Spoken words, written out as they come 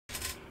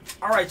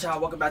Alright y'all,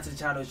 welcome back to the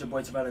channel. It's your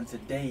boy Terrell, and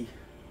today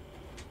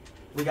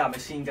we got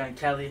Machine Gun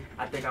Kelly.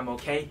 I think I'm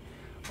okay.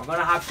 We're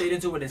gonna hop straight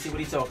into it and see what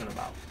he's talking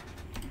about.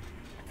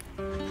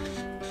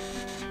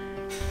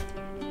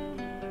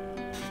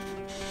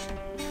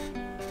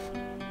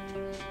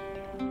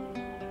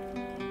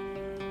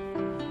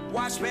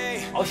 Watch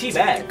me. Oh, she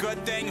bad.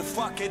 Good thing and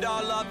fuck it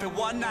all up in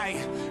one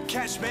night.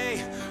 Catch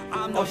me.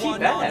 I'm the Oh, she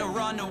one bad. on the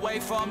run away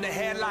from the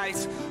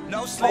headlights.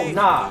 No sleep. Oh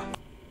nah.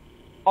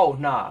 Oh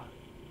nah.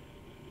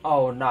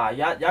 Oh nah.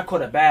 Y'all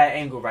caught a bad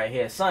angle right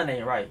here. Son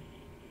ain't right.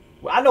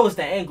 Well, I know it's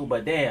the angle,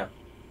 but damn.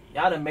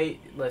 Y'all done made.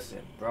 Listen,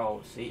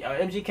 bro. See,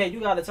 MGK, you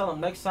gotta tell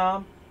him next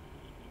time.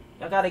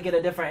 Y'all gotta get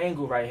a different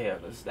angle right here.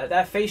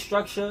 That face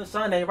structure,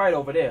 son ain't right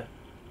over there.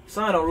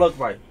 Son don't look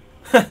right.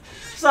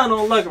 Son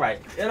don't look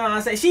right. You know what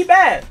I'm saying? She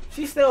bad.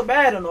 She's still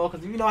bad and all,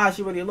 because you know how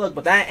she really look.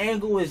 But that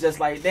angle is just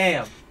like,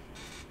 damn.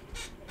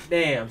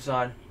 Damn,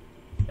 son.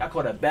 Y'all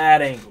caught a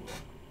bad angle.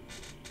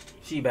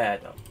 She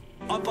bad, though.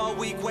 Up all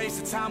week,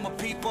 wasting time with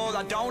people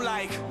I don't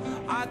like.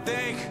 I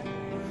think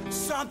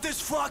something's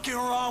fucking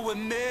wrong with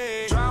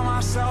me. Drown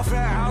myself in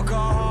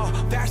alcohol.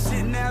 That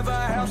shit never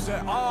helps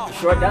at all.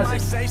 Sure doesn't. I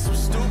might say some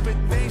stupid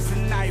things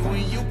tonight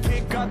when you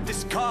pick up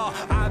this call.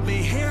 I've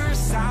been hearing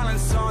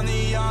silence on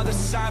the other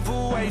side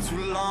for way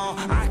too long.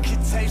 I can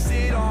taste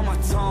it on my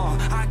tongue.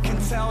 I can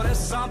tell that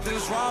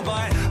something's wrong,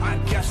 but I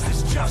guess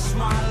it's just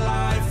my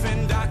life,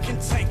 and I can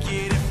take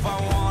it if I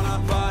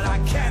wanna, but I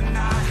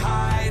cannot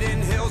hide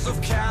in hills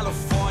of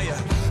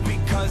California,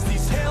 because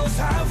these hills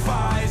have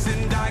eyes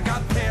and I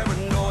got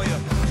paranoia.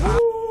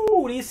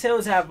 Ooh, these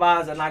hills have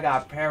eyes and I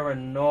got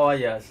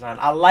paranoia, son.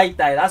 I like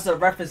that. That's a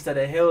reference to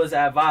the hills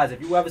have eyes.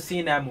 If you ever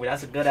seen that movie,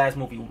 that's a good ass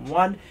movie.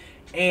 1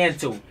 and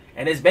 2.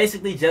 And it's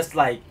basically just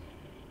like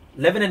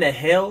living in the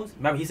hills.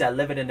 Remember, he said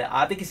living in the,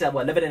 I think he said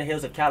what, living in the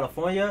hills of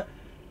California.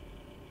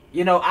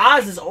 You know,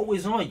 eyes is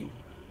always on you.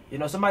 You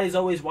know, somebody's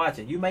always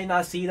watching. You may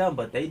not see them,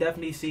 but they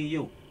definitely see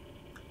you.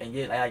 And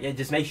like, it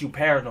just makes you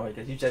paranoid,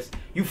 because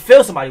you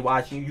feel somebody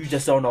watching you. You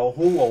just don't know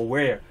who or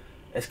where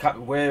it's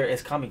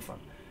coming from.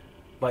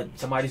 But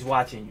somebody's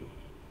watching you.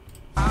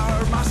 I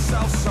hurt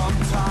myself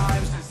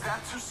sometimes. Is that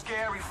too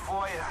scary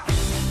for you?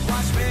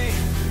 Watch me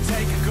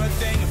take a good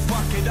thing and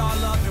fuck it all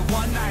up in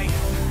one night.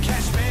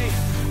 Catch me.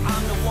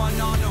 I'm the one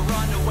on the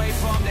run away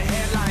from the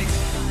headlights.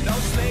 No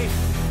sleep.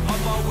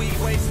 Up all week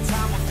wasting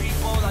time with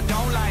people I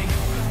don't like.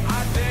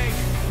 I think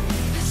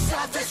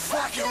something's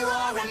fucking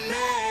wrong with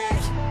me.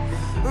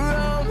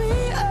 Roll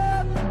me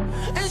up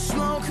and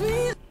smoke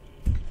me.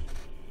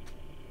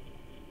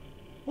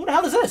 Who the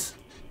hell is this?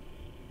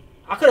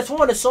 I could have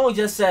sworn the song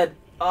just said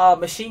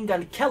Machine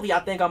Gun Kelly, I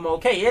think I'm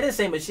okay. It didn't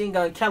say Machine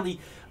Gun Kelly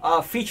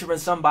featuring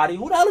somebody.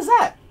 Who the hell is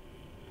that?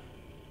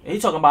 And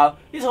he's talking about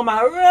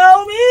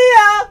roll me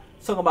up.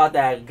 He's talking about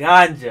that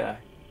ganja.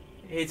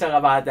 He talking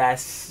about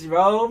that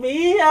roll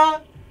me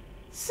up.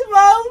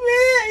 Smoke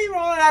me. He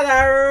rolling out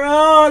that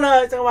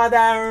roller. Talking about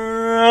that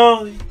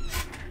roll.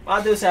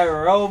 My dude said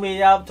roll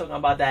me up. Talking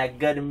about that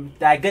good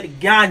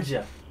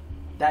ganja.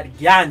 That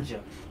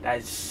ganja.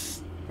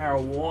 That's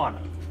marijuana.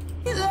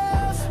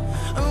 Love,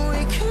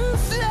 we can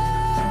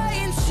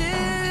fly into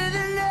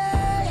the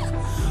night.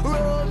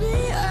 Roll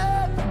me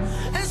up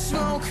and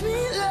smoke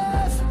me,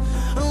 love.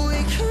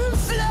 We can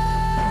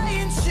fly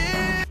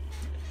into.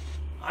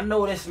 I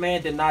know this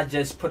man did not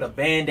just put a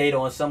band-aid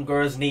on some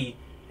girl's knee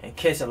and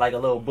kiss her like a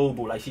little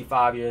boo-boo, like she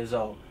 5 years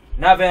old.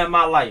 Never in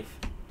my life.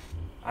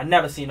 I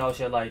never seen no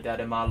shit like that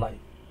in my life.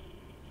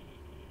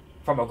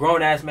 From a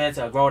grown-ass man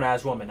to a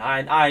grown-ass woman. I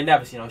ain't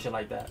never seen no shit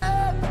like that.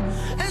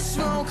 And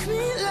smoke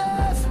me,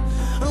 love.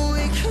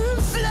 We can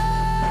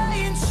fly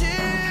into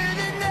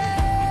the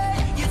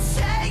night. You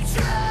take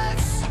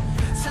drugs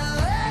to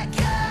let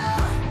go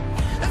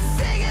and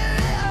figure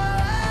it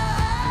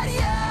out.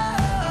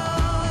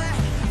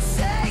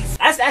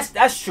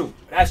 That's true.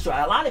 That's true.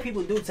 A lot of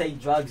people do take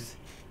drugs,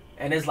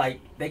 and it's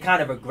like they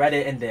kind of regret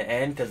it in the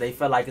end because they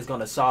feel like it's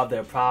gonna solve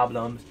their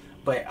problems.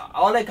 But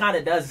all it kind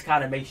of does is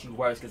kind of makes you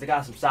worse, because it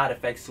got some side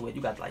effects to it.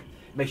 You got like,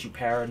 makes you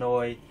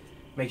paranoid,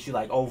 makes you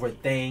like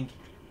overthink,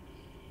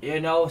 you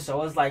know.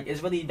 So it's like,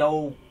 it's really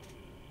no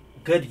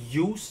good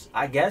use,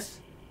 I guess.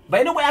 But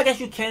in a way, I guess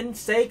you can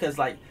say, because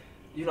like,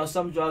 you know,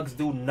 some drugs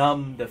do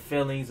numb the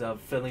feelings of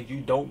feelings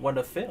you don't want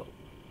to feel,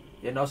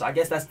 you know. So I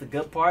guess that's the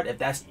good part. If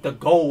that's the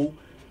goal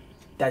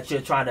that you're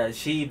trying to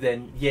achieve,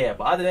 then yeah.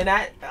 But other than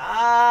that,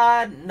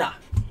 nah.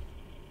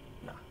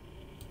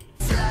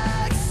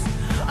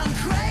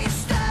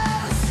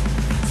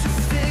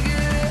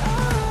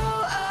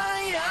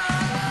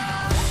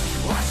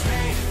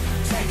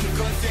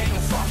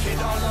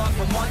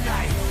 One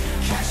night,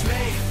 catch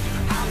me.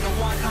 I'm the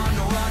one on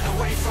the run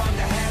away from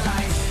the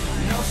headlights.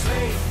 No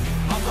sleep.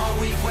 I'm all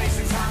week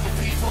wasting time with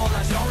people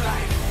I don't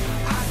like.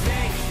 I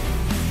think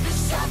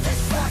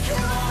something's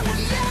fucking wrong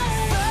with me.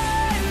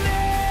 Find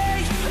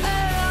me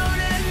alone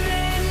at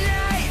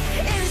midnight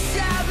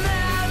inside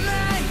my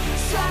mind,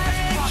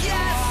 trying to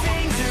get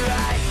things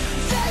right.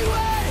 They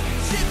want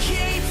to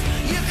keep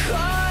you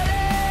caught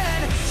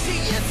in, so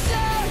you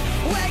don't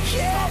wake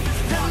up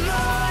the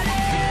morning.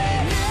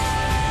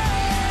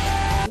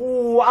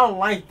 I don't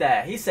like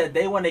that. He said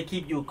they want to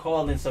keep you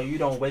calling so you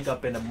don't wake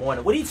up in the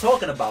morning. What are you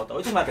talking about, though?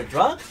 You talking about the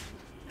drugs?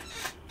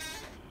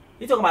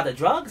 You talking about the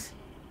drugs?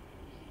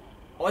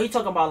 Or he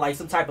talking about like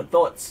some type of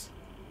thoughts?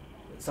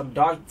 Some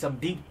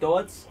deep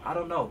thoughts? I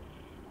don't know.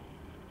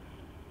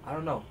 I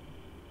don't know.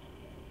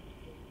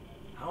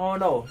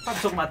 I'm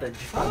talking about the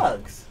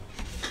drugs.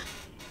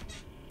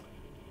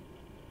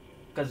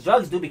 Because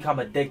drugs do become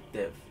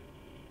addictive.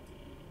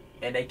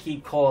 And they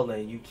keep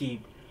calling. You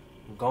keep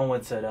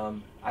going to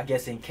them. I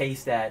guess in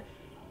case that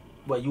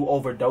you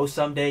overdose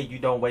someday, you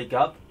don't wake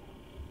up.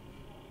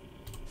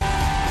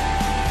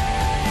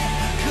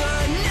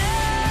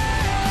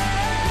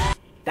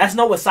 That's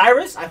Noah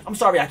Cyrus? I'm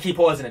sorry I keep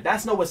pausing it.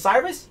 That's Noah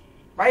Cyrus?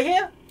 Right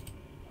here?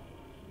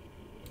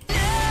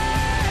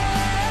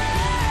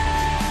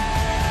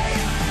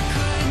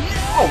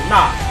 Oh,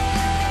 nah.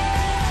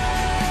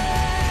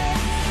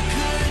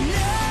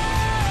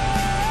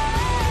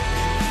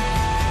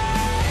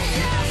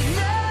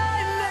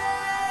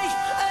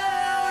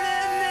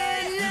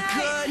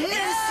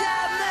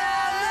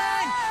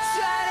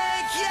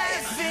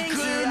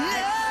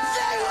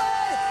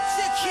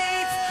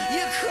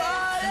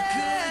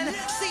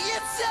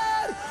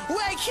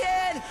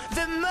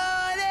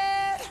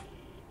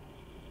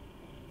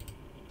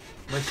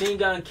 Machine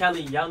Gun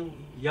Kelly, young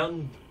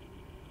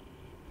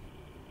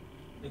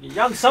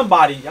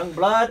somebody, young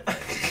blood. Oh,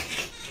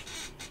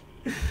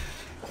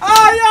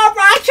 yo,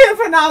 bro, I can't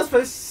pronounce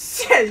for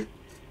shit.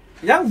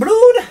 Young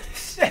blood?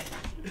 Shit.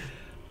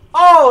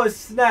 Oh,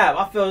 snap.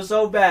 I feel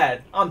so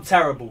bad. I'm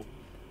terrible.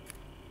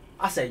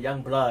 I said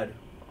young blood.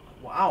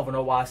 Well, I don't even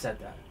know why I said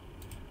that.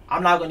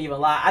 I'm not going to even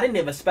lie. I didn't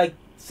even expect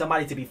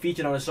somebody to be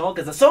featured on the song,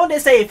 because the song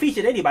didn't say it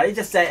featured anybody. It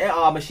just said,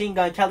 Machine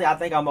Gun Kelly, I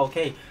think I'm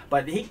okay.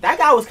 But that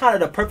guy was kind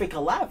of the perfect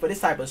collab for this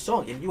type of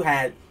song. If you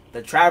had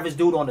the Travis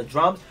dude on the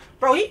drums,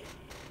 bro,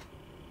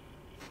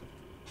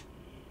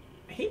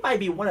 he might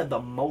be one of the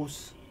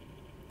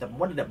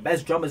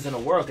best drummers in the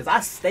world, because I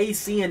stay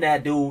seeing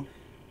that dude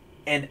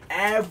in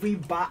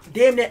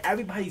damn near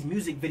everybody's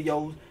music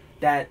videos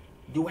that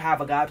do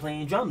have a guy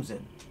playing drums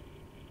in.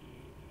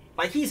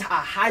 Like, he's a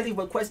highly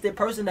requested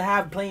person to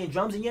have playing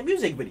drums in your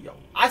music video.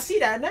 I see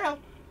that now.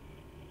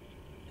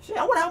 Shit,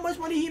 I wonder how much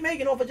money he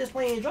making off of just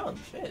playing drums.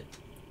 Shit,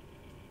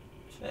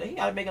 he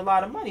gotta make a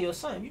lot of money or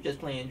something. You just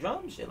playing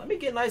drums? Shit, let me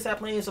get nice at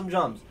playing some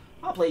drums.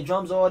 I'll play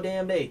drums all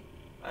damn day.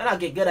 And I'll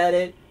get good at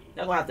it.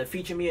 They're gonna have to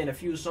feature me in a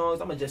few songs.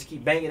 I'm gonna just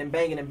keep banging and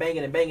banging and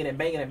banging and banging and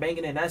banging and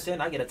banging, and that's it.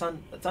 And I get a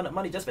ton of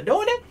money just for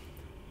doing it.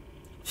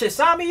 Shit,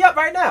 sign me up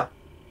right now.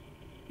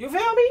 You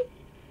feel me?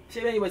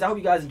 Shit, anyways, I hope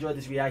you guys enjoyed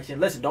this reaction.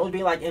 Listen, don't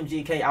be like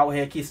MGK out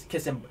here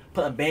kissing,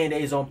 putting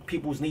band-aids on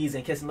people's knees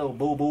and kissing little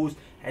boo-boos.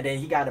 And then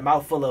he got a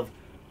mouth full of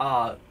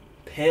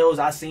pills.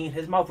 I seen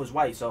his mouth was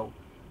white, so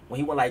when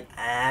he went like,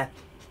 it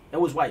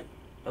was white.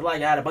 It was like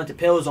it had a bunch of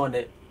pills on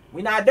it.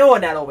 We not doing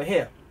that over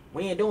here.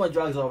 We ain't doing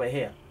drugs over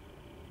here.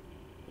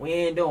 We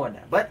ain't doing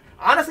that. But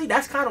honestly,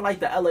 that's kind of like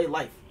the LA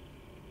life.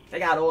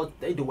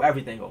 They do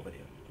everything over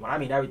there. When I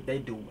mean they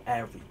do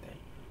everything.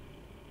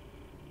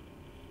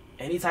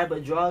 Any type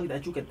of drug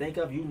that you can think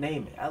of, you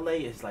name it. LA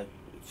is like,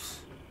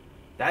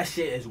 that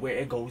shit is where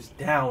it goes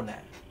down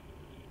at.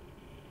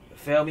 You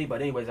feel me?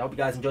 But anyways, I hope you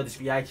guys enjoyed this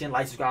reaction.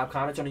 Like, subscribe,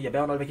 comment, turn on your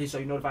bell notification so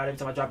you're notified every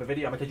time I drop a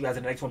video. I'm going to catch you guys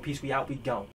in the next one. Peace, we out, we gone.